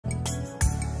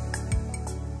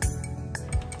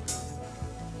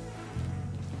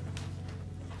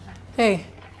Hey,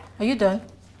 are you done?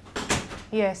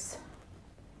 Yes.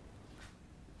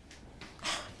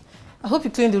 I hope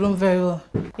you cleaned the room very well.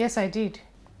 Yes, I did.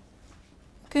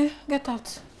 Okay, get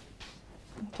out.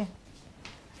 Okay.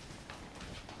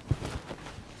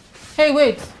 Hey,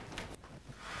 wait.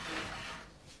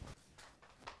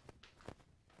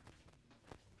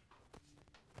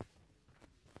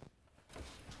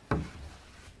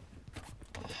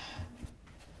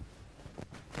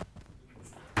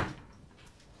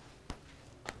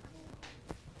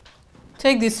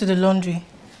 Take this to the laundry.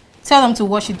 Tell them to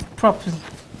wash it properly.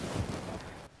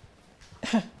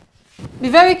 Be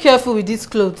very careful with these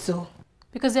clothes though,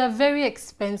 because they are very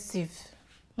expensive.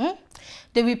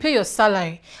 They will pay your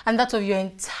salary and that of your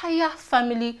entire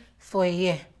family for a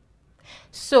year.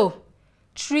 So,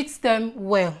 treat them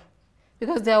well,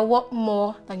 because they are worth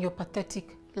more than your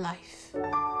pathetic life.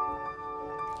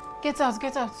 Get out,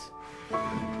 get out.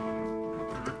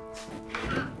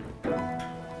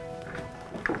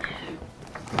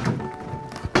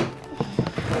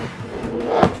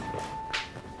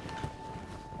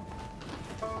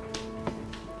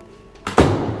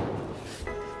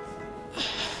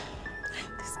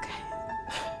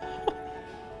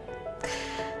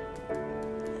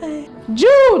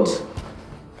 Jude!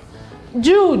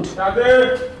 Jude!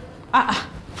 Shade!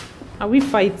 Are we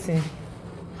fighting?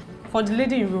 For the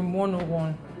lady in room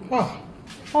 101. Oh.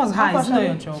 What's high? It's not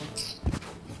your job.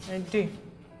 I do.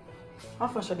 How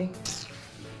far, Shade?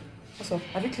 What's up?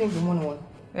 Have you cleaned room 101?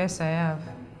 Yes, I have.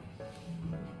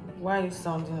 Why are you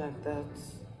sounding like that?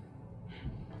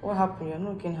 What happened? You're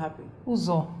not looking happy.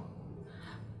 Uzo,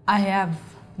 I have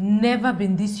never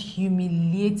been this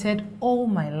humiliated all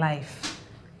my life.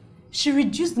 She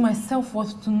reduced my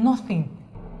self-worth to nothing.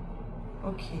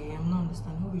 Okay, I'm not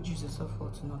understanding. Who reduced yourself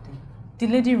to nothing? The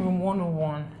lady in room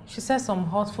 101. She said some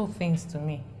hurtful things to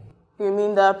me. You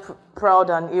mean that proud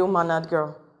and ill-mannered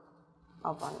girl?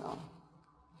 No.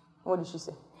 What did she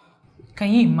say?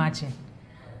 Can you imagine?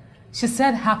 She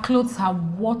said her clothes are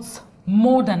worth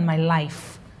more than my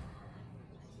life.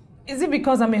 Is it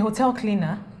because I'm a hotel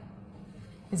cleaner?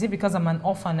 Is it because I'm an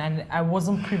orphan and I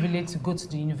wasn't privileged to go to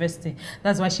the university?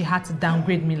 That's why she had to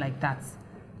downgrade me like that.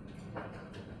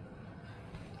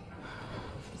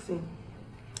 See,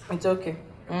 it's okay.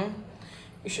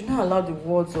 You should not allow the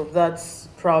words of that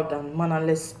proud and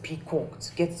mannerless peacock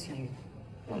to get to you.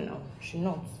 Oh no, you should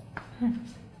not.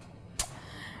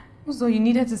 So you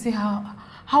needed to see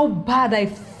how bad I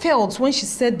felt when she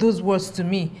said those words to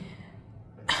me.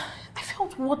 I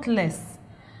felt worthless.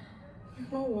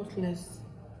 You're not worthless.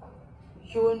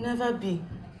 You will never be.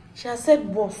 She has said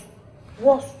worse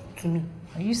to me.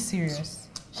 Are you serious?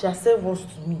 She has said worse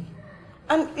to me.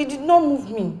 And it did not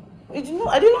move me. I did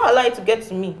not allow it to get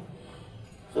to me.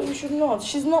 So you should not.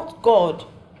 She's not God.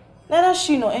 Neither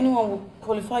she nor anyone will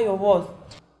qualify your worth.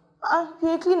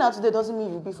 You're a cleaner today doesn't mean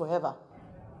you'll be forever.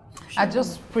 I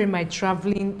just pray my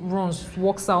traveling runs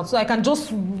works out so I can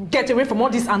just get away from all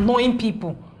these annoying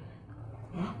people.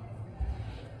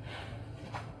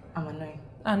 I'm annoying.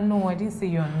 No, I didn't say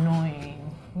you're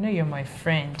annoying. You know you're my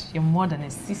friend. You're more than a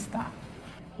sister.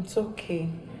 It's okay.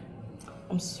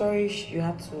 I'm sorry you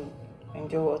had to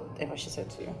endure whatever she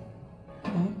said to you.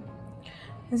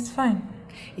 It's fine.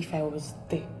 If I was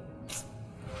there,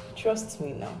 trust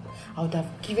me now, I would have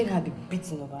given her the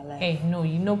beating of her life. Hey, no,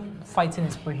 you know fighting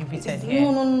is prohibited here.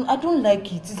 No, I don't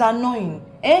like it. It's annoying.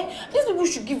 These people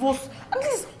should give us at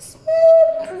least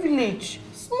small privilege.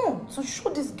 Small. To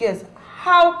show these girls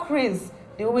how crazy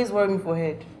they always worry me for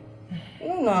head.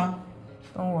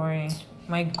 Don't worry.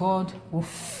 My God will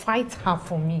fight her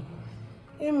for me.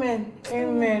 Amen.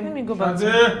 Let me go back Shade!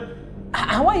 to...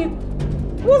 How are you?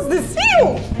 What's this? Ew!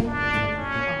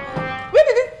 Where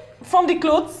did it... From the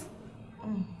clothes?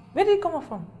 Where did it come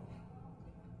from?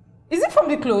 Is it from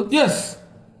the clothes? Yes!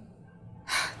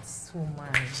 This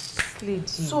woman, this lady.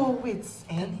 So wait,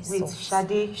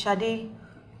 Shade,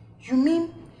 you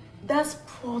mean that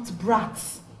sport brat?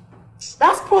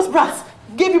 That sports brat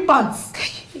gave you pants?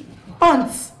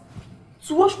 Pants?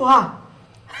 To wash for her?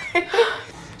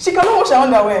 She cannot wash her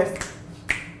underwear.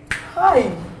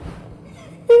 Hi.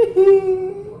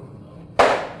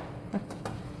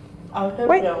 I'll help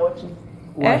you and watch it.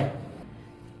 Why?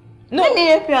 No. Let me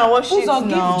help you and watch it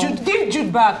now. Give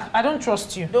Jude back. I don't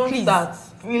trust you. Don't Please. start.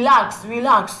 Relax. Let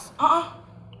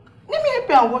me help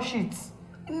you and wash it.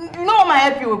 You know what I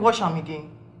help you with wash them again?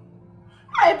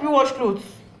 I help you wash clothes.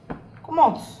 Come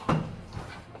out.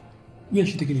 Where is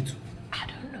she taking it to? I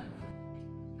don't know.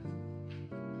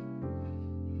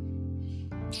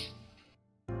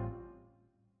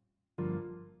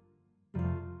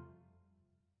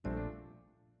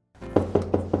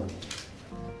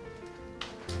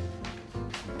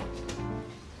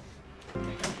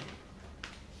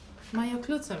 Ma, your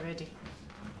clothes are ready.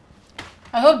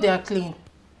 I hope they are clean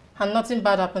and nothing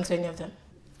bad happened to any of them.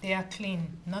 They are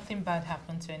clean. Nothing bad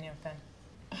happened to any of them.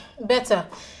 Better,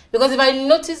 because if I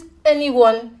notice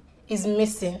anyone is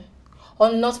missing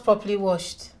or not properly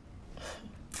washed,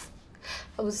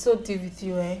 I will so deal with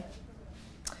you, eh?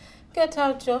 Get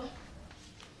out, Joe.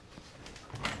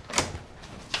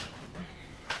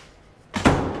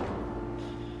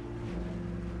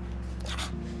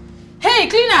 Hey,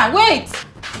 cleaner, wait!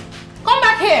 Come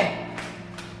back here!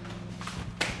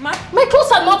 Ma? My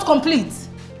clothes are not complete.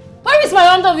 Where is my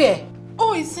underwear?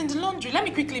 Oh, it's in the laundry. Let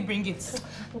me quickly bring it.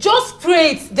 Just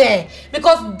pray it's there,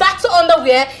 because that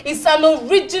underwear is an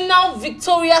original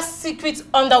Victoria's Secret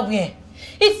underwear.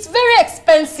 It's very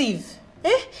expensive.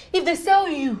 If they sell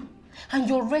you and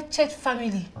your wretched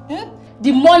family,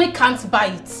 the money can't buy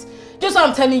it. Just what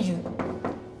I'm telling you.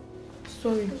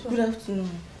 Sorry, good afternoon.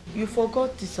 You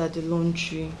forgot this at the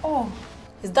laundry. Oh.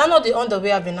 Is that not the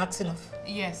underwear I've been acting of?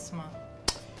 Yes, ma.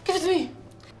 Give it to me.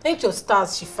 Thank your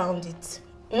stars she found it.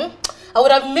 I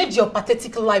would have made your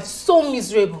pathetic life so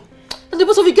miserable. And the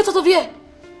both of you, get out of here.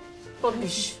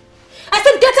 Rubbish. I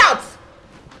said get out!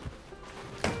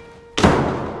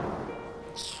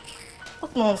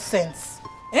 What nonsense.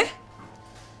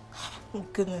 Oh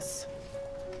goodness.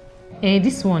 Hey,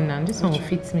 this one now. This one will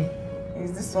fit me.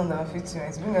 Is this one that fits you?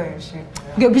 It's been on your shape.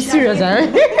 Go be serious, huh?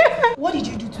 What did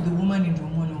you do to the woman in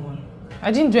room 101?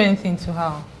 I didn't do anything to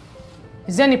her.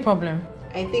 Is there any problem?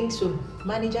 I think so.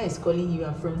 Manager is calling you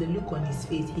and from the look on his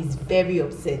face, he's very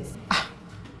upset.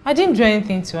 I didn't do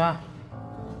anything to her.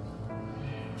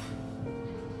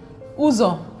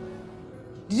 Uzo,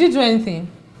 did you do anything?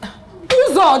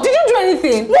 Uzo, did you do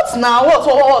anything? What now?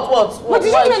 What?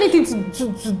 Did you do anything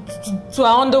to her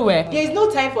underwear? There is no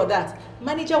time for that.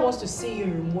 Manager wants to see you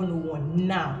in room 101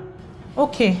 now.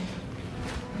 Okay.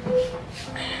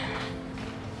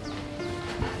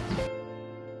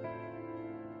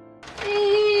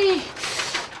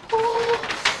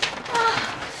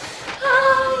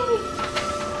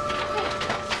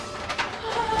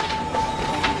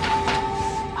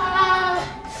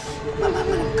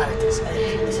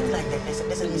 It seems like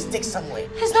there's a mistake somewhere.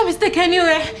 There's no mistake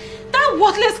anywhere. That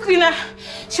worthless cleaner,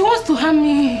 she wants to harm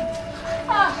me.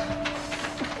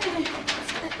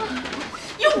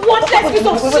 You worthless piece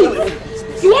of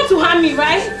shit! You want to harm me,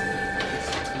 right?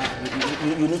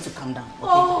 You need to calm down, okay?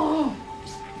 Oh.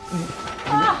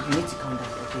 You need to calm down,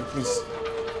 okay, please.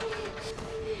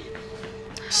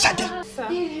 Shade,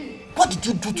 what did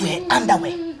you do to her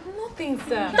underwear? Nothing,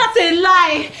 sir. That's a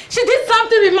lie! She did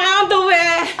something with my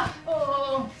underwear!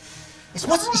 Oh. It's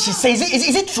what she says.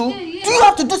 Is it true? Do you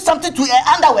have to do something to her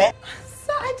underwear?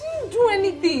 Sir, I didn't do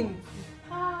anything.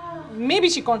 Maybe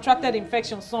she contracted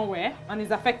infection somewhere and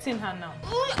is affecting her now.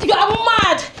 You are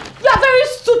mad! You are very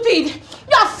stupid!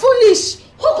 You are foolish!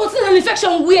 Who considers an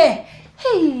infection where?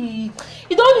 Hey,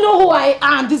 you don't know who I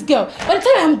am, this girl. By the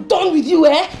time I'm done with you,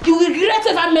 you will regret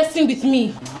ever messing with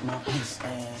me. Please,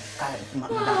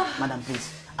 madam,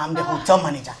 please. I'm the hotel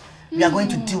manager. We are going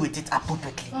to deal with it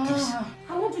appropriately, please.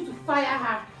 I want you to fire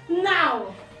her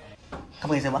now.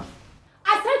 Come on, Sewa.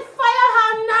 I said fire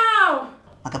her now.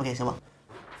 Come on, Sewa.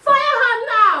 Fire her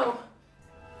now.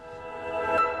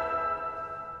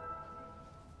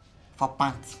 For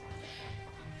pants.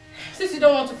 Since you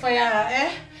don't want to fire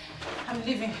her, I'm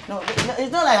leaving. No,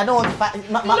 it's not like I don't want to fire.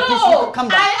 No, please, calm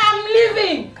down. I am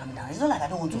leaving. Calm down. It's not like I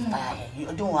don't want to fire her. You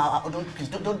don't, please,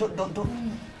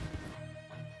 don't.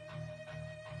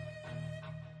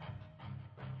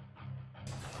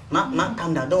 Ma,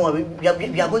 calm down. Don't worry. We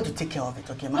are going to take care of it,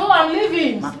 okay, ma? No, I'm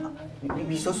leaving. Ma,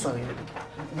 we're so sorry.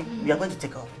 We are going to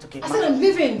take care of it, okay? I said I'm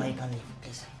leaving. Ma, you can leave,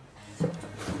 please. I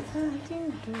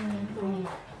didn't do anything.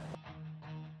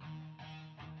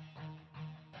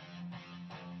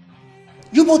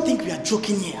 You both think we are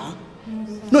joking here, huh?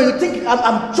 No, you think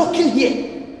I'm joking here?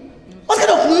 What kind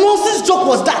of nonsense joke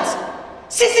was that?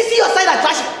 See your side are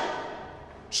trashing.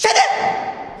 Shut up!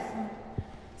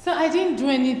 Sir, I didn't do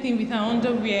anything with her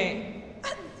underwear.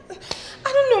 I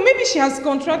don't know, maybe she has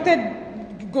contracted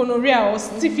gonorrhea or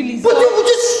syphilis. But would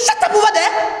you shut up over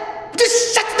there? Would you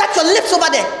shut that your lips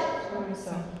over there? Sorry,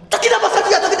 sir. Talking about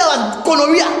something you're talking about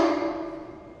gonorrhea.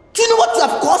 Do you know what you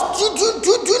have caused? Do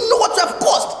you know what you have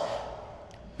caused?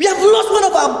 We have lost one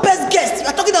of our best guests. You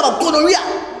are talking about gonorrhea.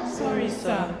 Sorry,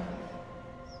 sir.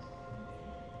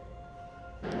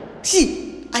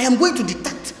 See, I am going to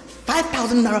deduct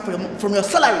 5,000 naira from your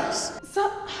salaries. Sir,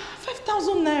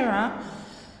 5,000 naira?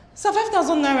 Sir,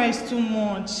 5,000 naira is too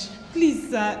much.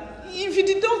 Please, sir, if you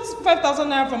deduct 5,000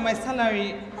 naira from my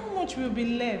salary, how much will be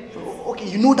left? Okay,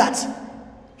 you know that.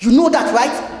 You know that,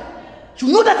 right? You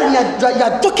know that and you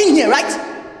are joking here, right?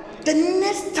 The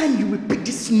next time you repeat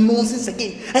this nonsense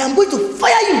again, I am going to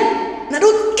fire you. And I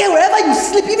don't care wherever you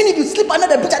sleep, even if you sleep under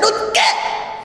the bridge, I don't care.